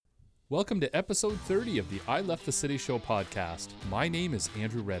Welcome to episode 30 of the I Left the City Show podcast. My name is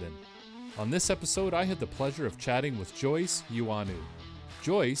Andrew Redden. On this episode, I had the pleasure of chatting with Joyce Ioanu.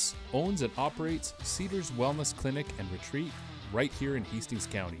 Joyce owns and operates Cedars Wellness Clinic and Retreat right here in Hastings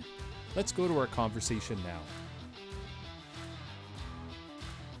County. Let's go to our conversation now.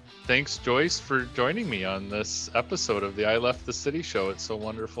 Thanks, Joyce, for joining me on this episode of the I Left the City Show. It's so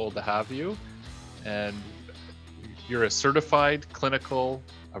wonderful to have you. And you're a certified clinical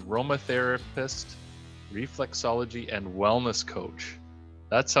aromatherapist, reflexology, and wellness coach.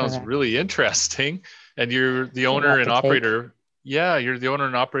 That sounds really interesting. And you're the owner and operator. Yeah, you're the owner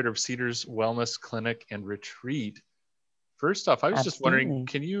and operator of Cedars Wellness Clinic and Retreat. First off, I was just wondering,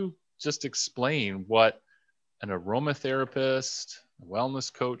 can you just explain what an aromatherapist, a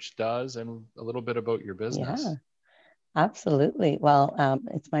wellness coach does, and a little bit about your business? Yeah, absolutely. Well,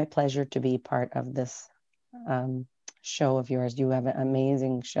 it's my pleasure to be part of this show of yours. You have an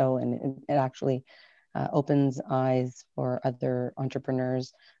amazing show, and it actually opens eyes for other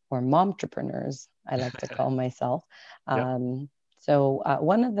entrepreneurs or momtrepreneurs, I like to call myself. So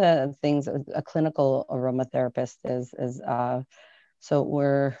one of the things a clinical aromatherapist is so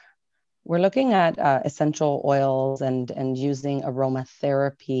we're looking at essential oils and using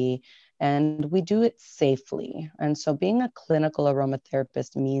aromatherapy, and we do it safely. And so being a clinical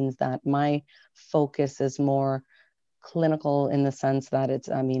aromatherapist means that my focus is more clinical in the sense that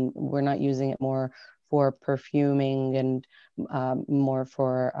we're not using it more for perfuming and more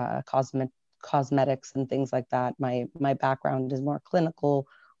for cosmetics and things like that. My background is more clinical,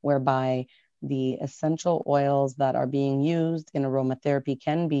 whereby the essential oils that are being used in aromatherapy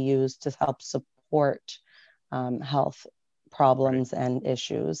can be used to help support health problems and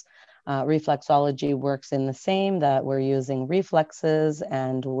issues. Reflexology works in the same, that we're using reflexes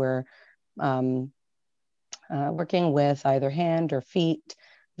and we're working with either hand or feet,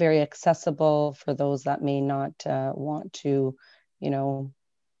 very accessible for those that may not want to,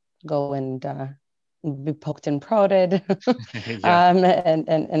 go and be poked and prodded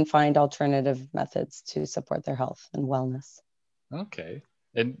and find alternative methods to support their health and wellness. Okay.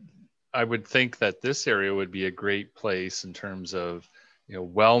 And I would think that this area would be a great place in terms of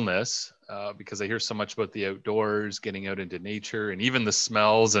wellness, because I hear so much about the outdoors, getting out into nature, and even the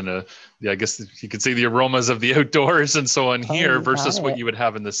smells and I guess you could say the aromas of the outdoors and so on here versus what you would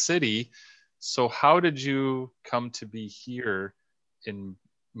have in the city. So how did you come to be here in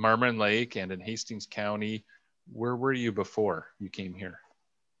Marmorant Lake and in Hastings County? Where were you before you came here?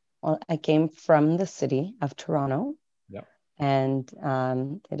 Well, I came from the city of Toronto. Yeah. And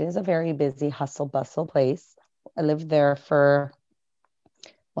it is a very busy hustle bustle place. I lived there for,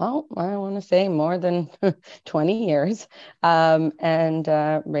 well, I want to say more than 20 years, and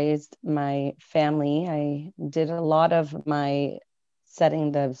raised my family. I did a lot of my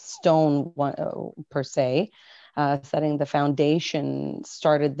setting the stone per se, setting the foundation,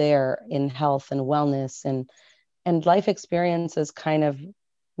 started there in health and wellness, and life experiences kind of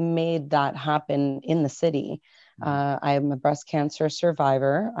made that happen in the city. I am a breast cancer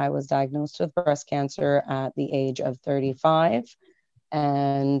survivor. I was diagnosed with breast cancer at the age of 35.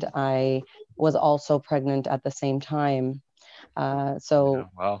 And I was also pregnant at the same time.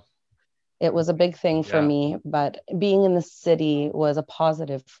 Wow. It was a big thing for me, but being in the city was a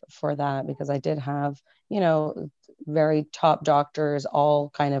positive for that, because I did have, very top doctors all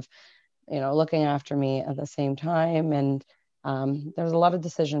kind of, looking after me at the same time. And there was a lot of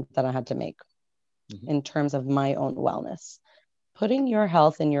decisions that I had to make in terms of my own wellness. Putting your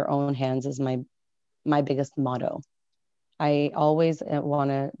health in your own hands is my biggest motto. I always want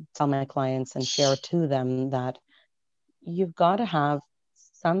to tell my clients and share to them that you've got to have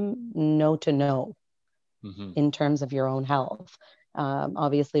some know in terms of your own health.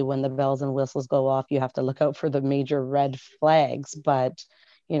 Obviously, when the bells and whistles go off, you have to look out for the major red flags, but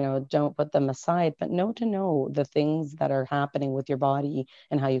don't put them aside, but know the things that are happening with your body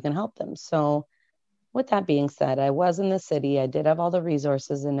and how you can help them. So with that being said, I was in the city. I did have all the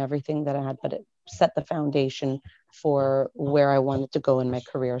resources and everything that I had, but it set the foundation for where I wanted to go in my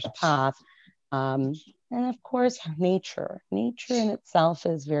career's path. And of course, nature. Nature in itself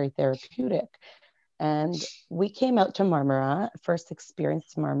is very therapeutic. And we came out to Marmora, first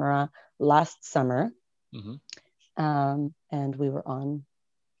experienced Marmora last summer. And we were on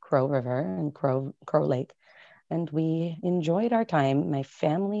Crow River and Crow Lake. And we enjoyed our time. My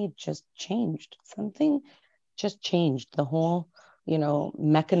family just changed. Something just changed. The whole,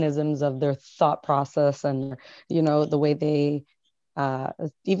 mechanisms of their thought process and, the way they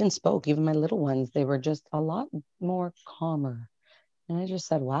even spoke, even my little ones, they were just a lot more calmer And I just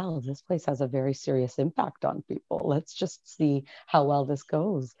said, wow, this place has a very serious impact on people. Let's just see how well this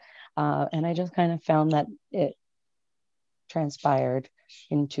goes. And I just kind of found that it transpired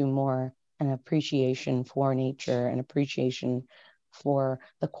into more an appreciation for nature, an appreciation for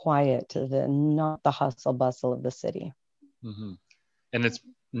the quiet, the not the hustle bustle of the city. Mm-hmm. And it's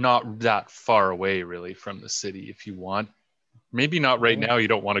not that far away really from the city if you want. Maybe not right now. You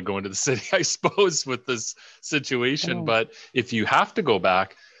don't want to go into the city, I suppose, with this situation. But if you have to go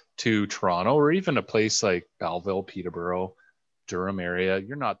back to Toronto or even a place like Belleville, Peterborough, Durham area,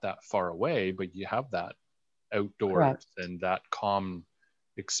 you're not that far away, but you have that outdoors Correct. and that calm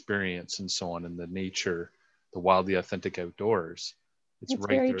experience and so on, and the nature, the wild, the authentic outdoors. It's right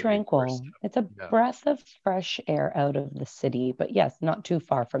very there at your tranquil. doorstep. It's a breath of fresh air out of the city, but yes, not too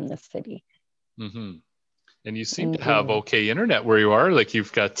far from the city. Mm-hmm. And you seem to have okay internet where you are. Like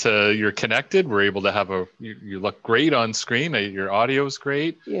you've got, you're connected. We're able to have you look great on screen. Your audio is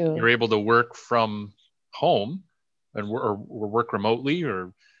great. You're able to work from home and or work remotely,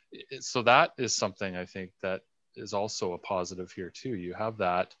 so that is something I think that is also a positive here too. You have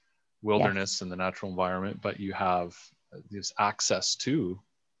that wilderness and the natural environment, but you have this access to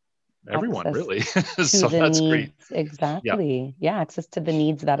everyone really. So that's needs, great. exactly. Yeah, access to the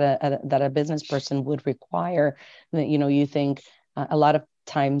needs that a business person would require. That, you think a lot of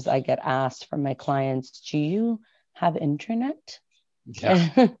times I get asked from my clients, do you have internet?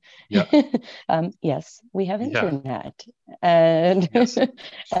 Yeah. Yes, we have internet, and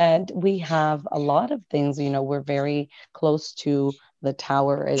and we have a lot of things. We're very close to the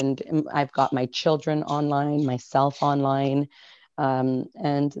tower, and I've got my children online, myself online.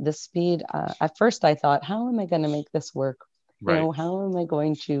 And the speed, at first I thought, how am I going to make this work? How am I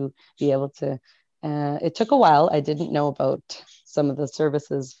going to be able to? It took a while. I didn't know about some of the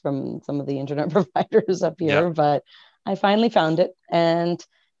services from some of the internet providers up here, but I finally found it, and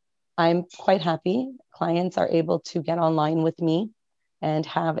I'm quite happy. Clients are able to get online with me and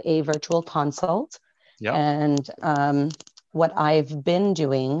have a virtual consult. And what I've been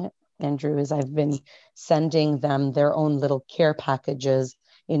doing, Andrew, is I've been sending them their own little care packages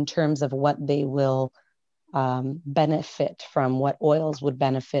in terms of what they will benefit from, what oils would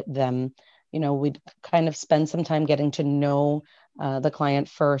benefit them. We'd kind of spend some time getting to know the client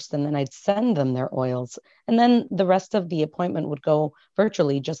first, and then I'd send them their oils. And then the rest of the appointment would go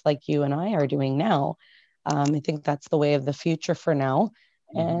virtually, just like you and I are doing now. I think that's the way of the future for now.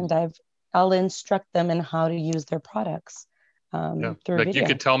 And I'll instruct them in how to use their products through video. You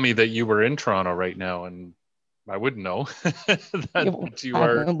could tell me that you were in Toronto right now, and I wouldn't know that you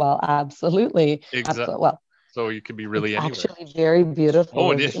are. Well, absolutely. Exactly. Well, so you could be really anywhere. Actually, very beautiful.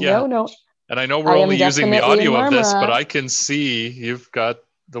 Oh, yeah. No. And I know we're only using the audio of this, but I can see you've got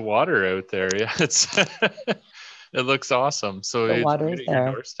the water out there. Yeah, it looks awesome. So the it's water right is at there.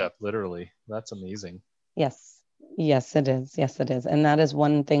 Your doorstep, literally. That's amazing. Yes, it is. Yes, it is. And that is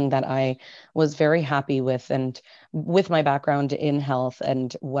one thing that I was very happy with. And with my background in health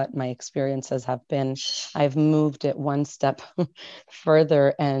and what my experiences have been, I've moved it one step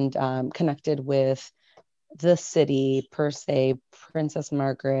further and connected with the city per se. Princess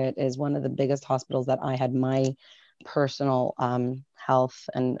Margaret is one of the biggest hospitals that I had my personal health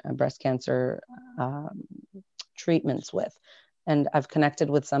and breast cancer treatments with. And I've connected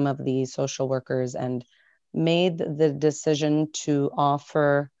with some of the social workers and made the decision to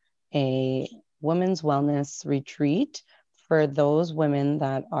offer a women's wellness retreat for those women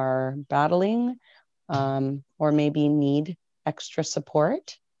that are battling or maybe need extra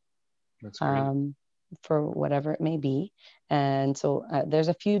support. That's great. For whatever it may be. And so there's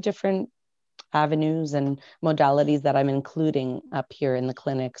a few different avenues and modalities that I'm including up here in the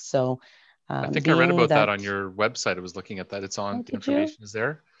clinic. So I think I read about that on your website. I was looking at that. It's on, the information is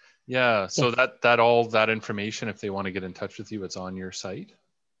there. Yeah. So all that information, if they want to get in touch with you, it's on your site.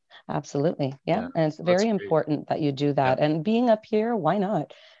 Absolutely. Yeah. And it's very important that you do that. And being up here, why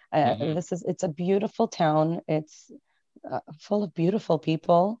not? It's a beautiful town. It's full of beautiful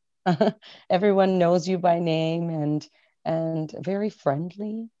people. Everyone knows you by name and very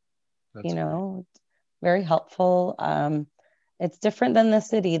friendly. Very helpful. It's different than the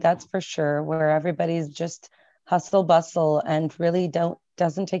city, that's for sure, where everybody's just hustle bustle and really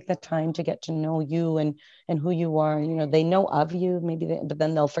doesn't take the time to get to know you and who you are. They know of you, but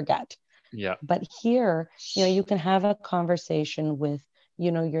then they'll forget. But here, you can have a conversation with,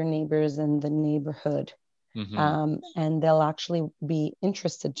 your neighbors in the neighborhood. And they'll actually be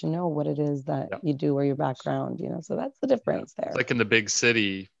interested to know what it is that you do or your background, so that's the difference there. It's like in the big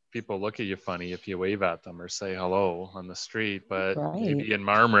city, people look at you funny if you wave at them or say hello on the street. But Right. maybe in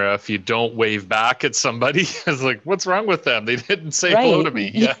Marmora, if you don't wave back at somebody, it's like, what's wrong with them? They didn't say hello Right. to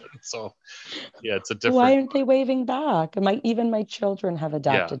me. Yeah. So yeah, it's a Why different. aren't they waving back? Even my children have Yeah.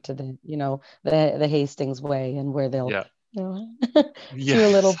 adapted to the Hastings way, and where they'll, Yeah. you know, Yeah. do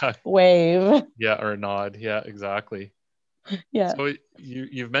a little wave. Yeah. Or a nod. Yeah, exactly. Yeah. So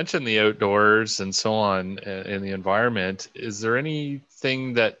you've mentioned the outdoors and so on in the environment. Is there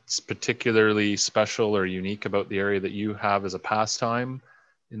anything that's particularly special or unique about the area that you have as a pastime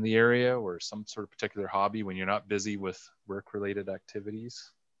in the area, or some sort of particular hobby when you're not busy with work-related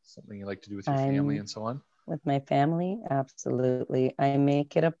activities? Something you like to do with your family I'm and so on? with my family, absolutely. I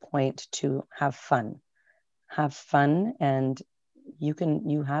make it a point to have fun. Have fun, and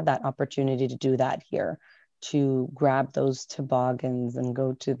you have that opportunity to do that here, to grab those toboggans and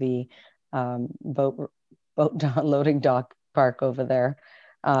go to the boat loading dock park over there,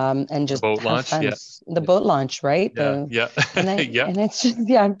 and The just boat have launch? fun. Yeah. The Yeah. boat launch, right? Yeah. Yeah. Yeah. And it's just,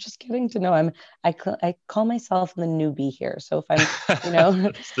 yeah, I'm just getting to know. I call myself the newbie here. So if I'm,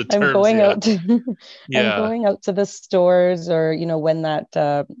 That's the I'm terms. going Yeah. out to I'm Yeah. going out to the stores, or when that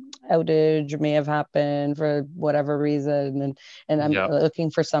outage may have happened for whatever reason, and I'm Yeah.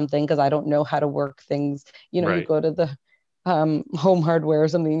 looking for something because I don't know how to work things. You Right. go to the home hardware or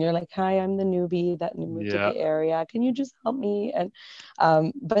something, and you're like, hi, I'm the newbie that moved to Yeah. the area, can you just help me? And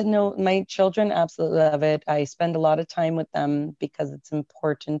but no, my children absolutely love it. I spend a lot of time with them because it's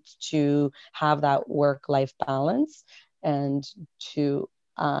important to have that work life balance, and to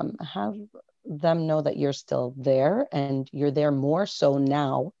have them know that you're still there, and you're there more so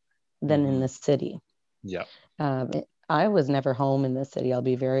now than in Hmm. the city. Yeah. I was never home in the city. I'll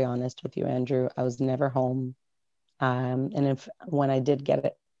be very honest with you, Andrew. I was never home. And if when I did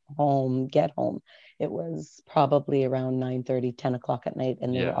get home, it was probably around 9:30, 10 o'clock at night,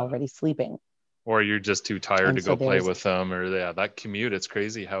 and they were Yeah. already sleeping. Or you're just too tired to And so go play there's, with them, or yeah, that commute, it's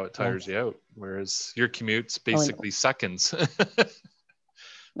crazy how it tires yes, you out. Whereas your commute's oh, and basically seconds.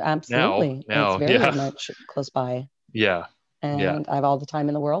 now, absolutely. It's now, very yeah, much close by. yeah, yeah, And I have all the time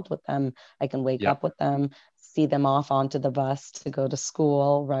in the world with them. I can wake yep, up with them, see them off onto the bus to go to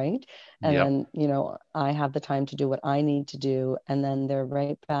school, right? And yep. then, I have the time to do what I need to do, and then they're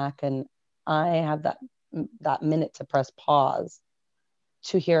right back, and I have that minute to press pause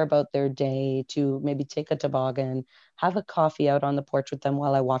to hear about their day, to maybe take a toboggan, have a coffee out on the porch with them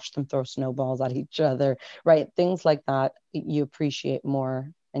while I watch them throw snowballs at each other, right? Things like that you appreciate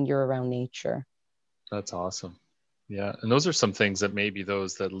more, and you're around nature. That's awesome. Yeah, and those are some things that maybe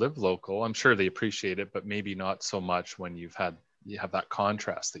those that live local, I'm sure they appreciate it, but maybe not so much when you have that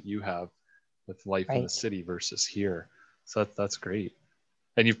contrast that you have with life in the Right. city versus here. So that's great.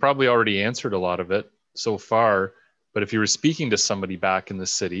 And you've probably already answered a lot of it so far. But if you were speaking to somebody back in the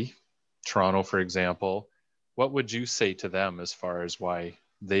city, Toronto, for example, what would you say to them as far as why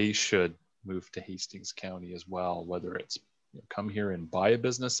they should move to Hastings County as well? Whether it's come here and buy a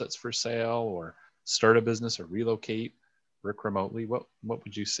business that's for sale, or start a business, or relocate, work remotely. What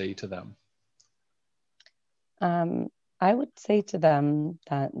would you say to them? Um, I would say to them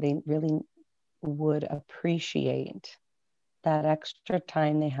that they really would appreciate that extra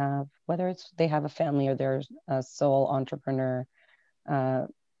time they have, whether it's they have a family or they're a sole entrepreneur, uh,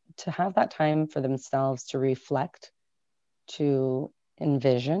 to have that time for themselves to reflect, to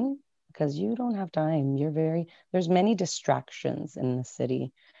envision, because you don't have time. There's many distractions in the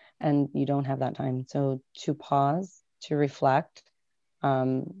city, and you don't have that time. So to pause, to reflect,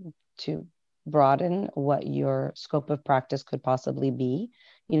 to broaden what your scope of practice could possibly be.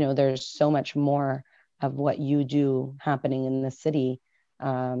 There's so much more of what you do happening in the city,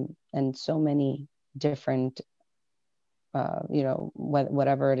 and so many different,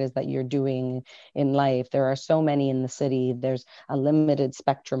 whatever it is that you're doing in life. There are so many in the city. There's a limited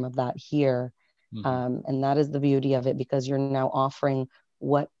spectrum of that here. Mm-hmm. And that is the beauty of it, because you're now offering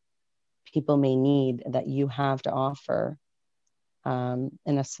what people may need that you have to offer,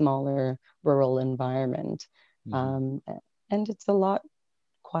 in a smaller rural environment. Mm-hmm. Um, and it's a lot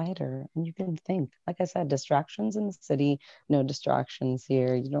quieter, and you can think. Like I said, distractions in the city, no distractions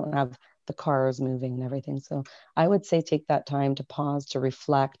here. You don't have the cars moving and everything. So I would say take that time to pause, to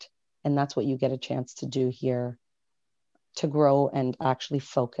reflect. And that's what you get a chance to do here, to grow and actually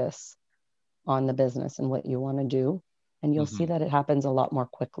focus on the business and what you want to do. And you'll see Mm-hmm. that it happens a lot more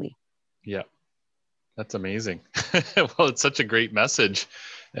quickly. Yeah. That's amazing. Well, it's such a great message.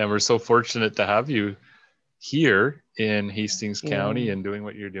 And we're so fortunate to have you here in Hastings County You, and doing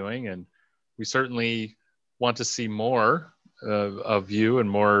what you're doing. And we certainly want to see more of you and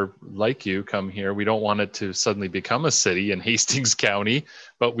more like you come here. We don't want it to suddenly become a city in Hastings County,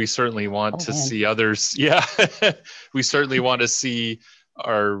 but we certainly want to see others. Yeah, we certainly want to see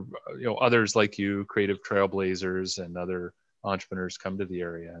our, others like you, creative trailblazers and other entrepreneurs come to the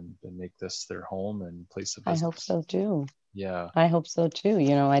area and make this their home and place of business. I hope so too. Yeah. I hope so too.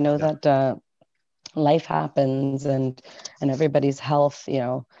 I know that life happens and everybody's health,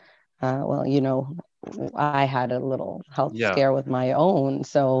 I had a little health scare with my own.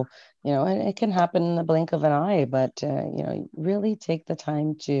 So, and it can happen in the blink of an eye, but, really take the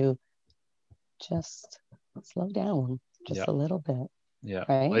time to just slow down just a little bit. Yeah.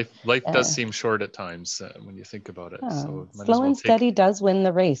 Right. Life does seem short at times when you think about it. So slow and steady does win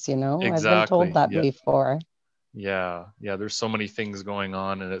the race, Exactly. I've been told that before. Yeah. There's so many things going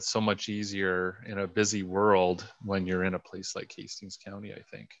on, and it's so much easier in a busy world when you're in a place like Hastings County, I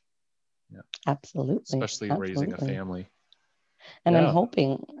think. Yeah. Absolutely. Especially raising a family. And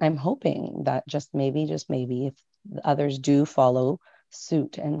I'm hoping that just maybe if others do follow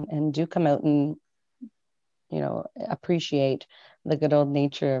suit and do come out and, appreciate the good old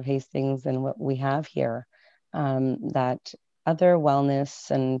nature of Hastings and what we have here, that other wellness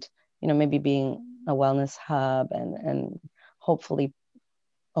and, maybe being a wellness hub and hopefully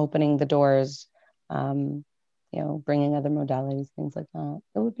opening the doors, bringing other modalities, things like that.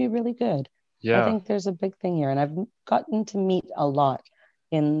 It would be really good. Yeah. I think there's a big thing here, and I've gotten to meet a lot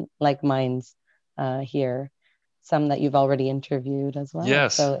in like minds here, some that you've already interviewed as well.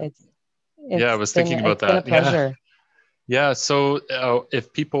 Yes. So it's I was thinking about that. It's been a pleasure. Yeah. So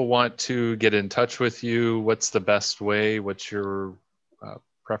if people want to get in touch with you, what's the best way? What's your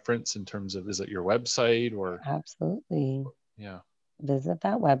preference in terms of, is it your website or? Absolutely. Yeah. Visit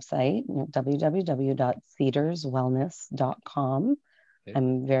that website, www.cedarswellness.com. Okay.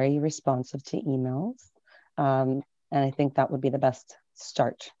 I'm very responsive to emails. And I think that would be the best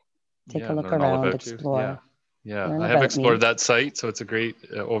start. Take a look around, explore. Yeah. I have explored that site, so it's a great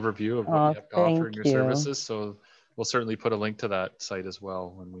overview of what you have to offer in your services. So we'll certainly put a link to that site as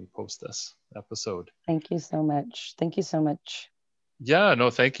well when we post this episode. Thank you so much. Thank you so much. Yeah, no,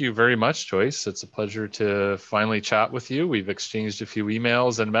 thank you very much, Joyce. It's a pleasure to finally chat with you. We've exchanged a few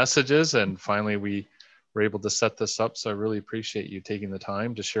emails and messages, and finally we were able to set this up. So I really appreciate you taking the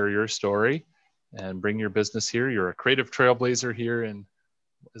time to share your story and bring your business here. You're a creative trailblazer here in,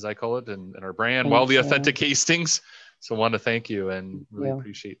 as I call it, in our brand, Wildly Authentic Hastings. So I want to thank you and really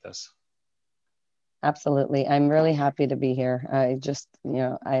appreciate this. Absolutely. I'm really happy to be here. I just,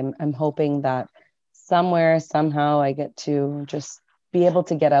 I'm hoping that somewhere, somehow I get to just be able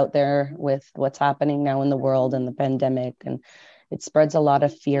to get out there with what's happening now in the world and the pandemic, and it spreads a lot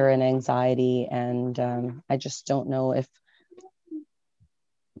of fear and anxiety. And I just don't know if,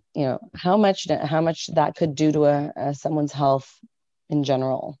 how much that could do to someone's health in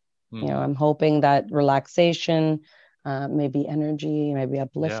general. I'm hoping that relaxation, maybe energy, maybe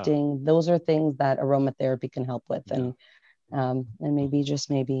uplifting, those are things that aromatherapy can help with. And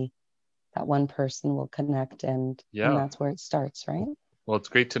maybe that one person will connect, and that's where it starts, right? Well, it's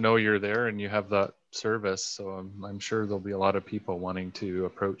great to know you're there and you have that service. So I'm sure there'll be a lot of people wanting to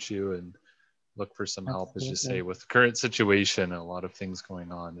approach you and look for some help, as you say, with the current situation, a lot of things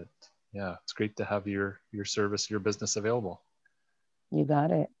going on. It's great to have your service, your business available. You got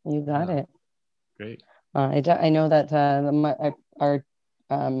it. Great. I know that our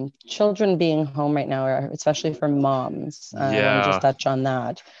children being home right now, especially for moms, I want to just touch on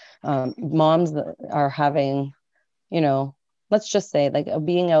that. Moms that are having, let's just say, like,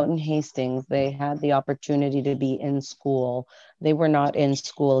 being out in Hastings, they had the opportunity to be in school. They were not in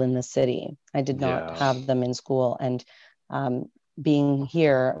school in the city. I did not have them in school. And being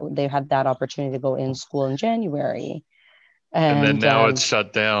here, they had that opportunity to go in school in January. And then now it's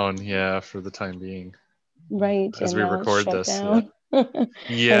shut down, for the time being. Right. As we record this. I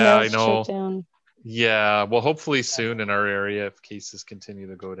know. Yeah. Well, hopefully soon in our area, if cases continue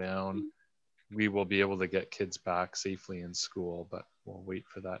to go down, we will be able to get kids back safely in school, but we'll wait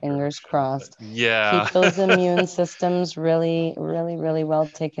for that. Fingers crossed. But, keep those immune systems really, really, really well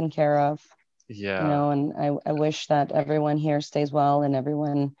taken care of. And I wish that everyone here stays well, and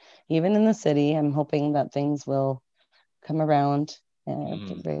everyone, even in the city, I'm hoping that things will come around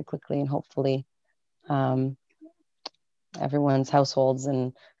very quickly, and hopefully everyone's households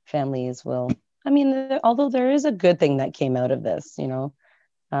and families will, although there is a good thing that came out of this,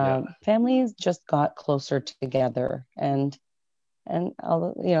 families just got closer together, and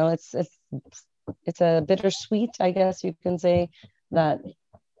although, it's a bittersweet, I guess you can say, that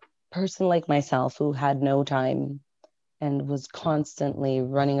person like myself who had no time and was constantly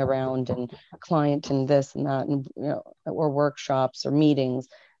running around and client and this and that, and or workshops or meetings.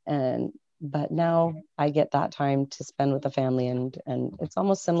 But now I get that time to spend with the family, and it's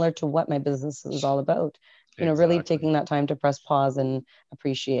almost similar to what my business is all about. Exactly. Really taking that time to press pause and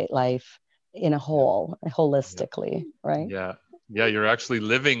appreciate life in a whole, holistically, right? Yeah. Yeah, you're actually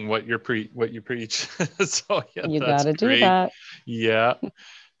living what you preach. So yeah, you that's got to do great. that. Yeah,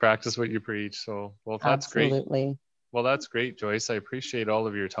 practice what you preach. So well, that's Absolutely. great. Well, that's great, Joyce. I appreciate all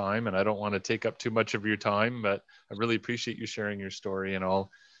of your time, and I don't want to take up too much of your time, but I really appreciate you sharing your story and all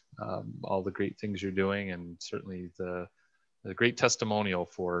the great things you're doing, and certainly the great testimonial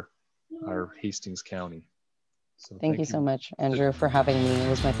for our Hastings County. So thank you so much, Andrew, for having me. It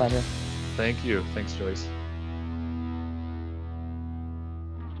was my pleasure. Thank you. Thanks, Joyce.